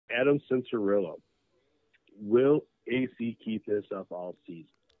Adam Cianciarulo. Will AC keep this up all season?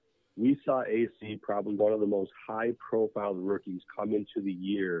 We saw AC, probably one of the most high-profile rookies, come into the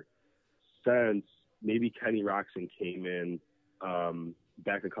year since maybe Kenny Roxon came in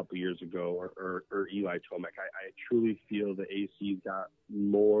back a couple years ago, or Eli Tomac. I truly feel that AC's got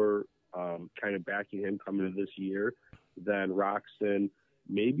more kind of backing him coming into this year than Roxon,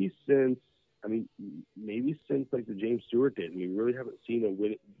 maybe since like the James Stewart did. We really haven't seen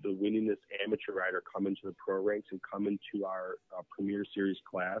the winningest amateur rider come into the pro ranks and come into our Premier Series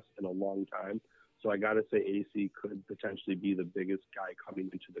class in a long time. So I got to say AC could potentially be the biggest guy coming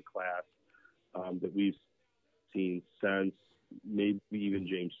into the class that we've seen since maybe even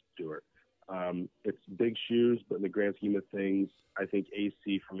James Stewart. It's big shoes, but in the grand scheme of things, I think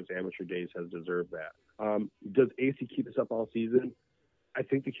AC from his amateur days has deserved that. Does AC keep this up all season? I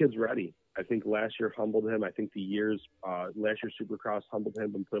think the kid's ready. I think last year humbled him. I think last year's Supercross humbled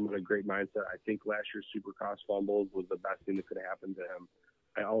him and put him in a great mindset. I think last year's Supercross fumbles was the best thing that could have happened to him.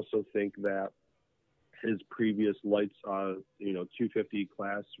 I also think that his previous lights, 250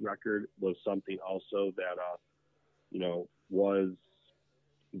 class record was something also that, was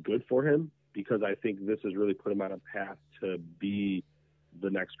good for him, because I think this has really put him on a path to be the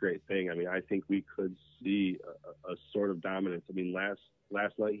next great thing. I mean, I think we could see a sort of dominance. I mean, last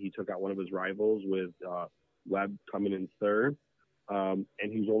night he took out one of his rivals with Webb coming in third, and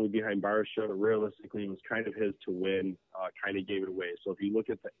he was only behind Barstow. Realistically, it was kind of his to win, kind of gave it away. So if you look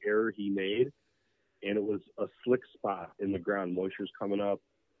at the error he made, and it was a slick spot in the ground, moisture's coming up,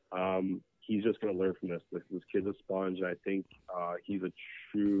 he's just going to learn from this. This kid's a sponge, and I think he's a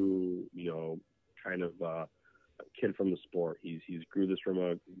true, kind of kid from the sport. He's grew this from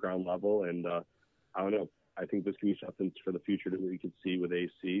a ground level, and I don't know. I think this can be something for the future that we could see with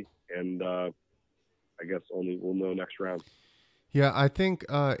AC, and I guess only we'll know next round. Yeah, I think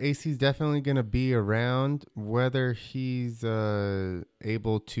AC's definitely going to be around. Whether he's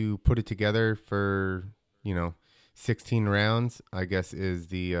able to put it together for 16 rounds, I guess, is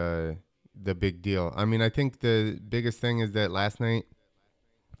the big deal. I mean, I think the biggest thing is that last night,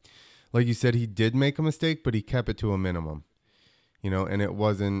 like you said, he did make a mistake, but he kept it to a minimum. And it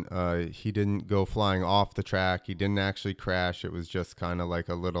wasn't, he didn't go flying off the track. He didn't actually crash. It was just kind of like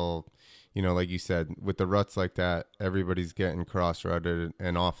a little, like you said, with the ruts like that, everybody's getting cross-rutted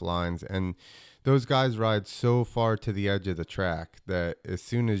and off lines. And those guys ride so far to the edge of the track that as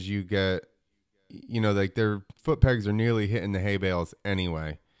soon as you get, like their foot pegs are nearly hitting the hay bales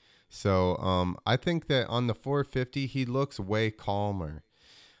anyway. So I think that on the 450, he looks way calmer.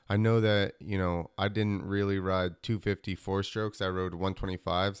 I know that, I didn't really ride 250 four-strokes. I rode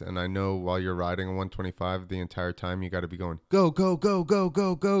 125s, and I know while you're riding a 125 the entire time, you got to be going, go, go, go, go,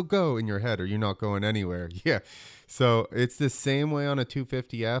 go, go, go in your head, or you're not going anywhere. Yeah. So it's the same way on a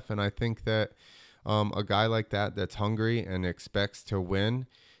 250F, and I think that a guy like that that's hungry and expects to win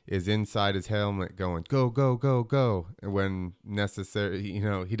is inside his helmet going, go, go, go, go, when necessary.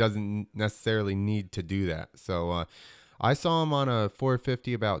 He doesn't necessarily need to do that. So I saw him on a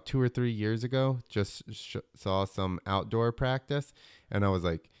 450 about 2 or 3 years ago, just saw some outdoor practice, and I was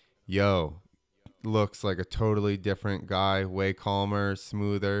like, yo, looks like a totally different guy, way calmer,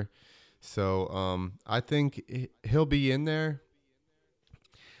 smoother. So I think he'll be in there.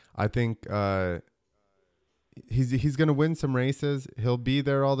 I think he's going to win some races. He'll be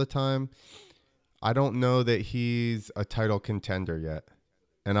there all the time. I don't know that he's a title contender yet,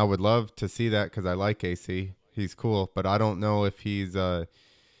 and I would love to see that because I like AC. He's cool, but I don't know if he's, got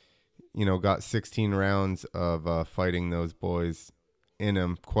 16 rounds of fighting those boys in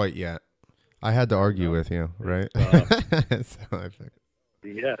him quite yet. I had to argue with you, right? So I figured.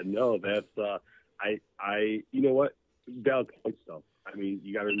 Yeah, no, that's you know what? Valid point stuff. I mean,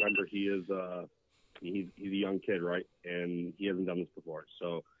 you got to remember he is he's a young kid, right? And he hasn't done this before.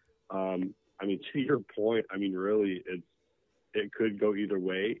 So, to your point, really, it could go either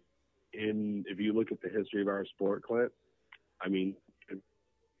way. If you look at the history of our sport, Clint, it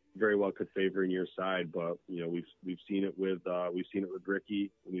very well could favor in your side, but we've seen it with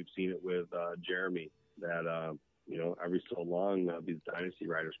Ricky, and we've seen it with Jeremy, that every so long these dynasty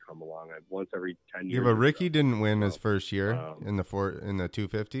riders come along. Once every 10 years. Yeah, but Ricky didn't win his first year in the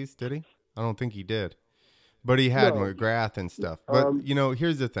 250s, did he? I don't think he did. But he had McGrath and stuff. But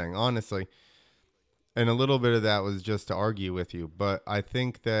here's the thing, honestly. And a little bit of that was just to argue with you. But I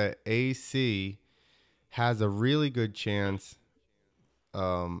think that AC has a really good chance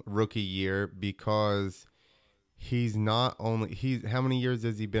rookie year because he's not only... how many years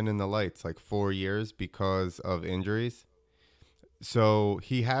has he been in the lights? Like 4 years because of injuries? So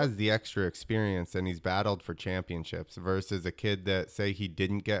he has the extra experience and he's battled for championships versus a kid that say he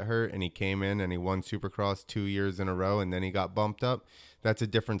didn't get hurt and he came in and he won Supercross 2 years in a row and then he got bumped up. That's a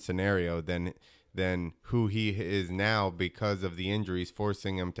different scenario than who he is now because of the injuries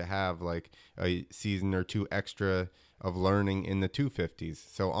forcing him to have like a season or two extra of learning in the 250s.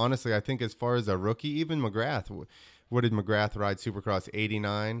 So honestly, I think as far as a rookie, even McGrath, what did McGrath ride Supercross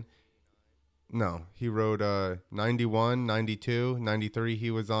 89? No, he rode 91, 92, 93.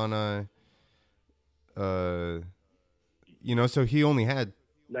 He was on uh so he only had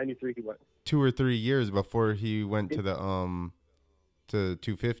 93 he went. 2 or 3 years before he went to the to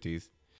 250s.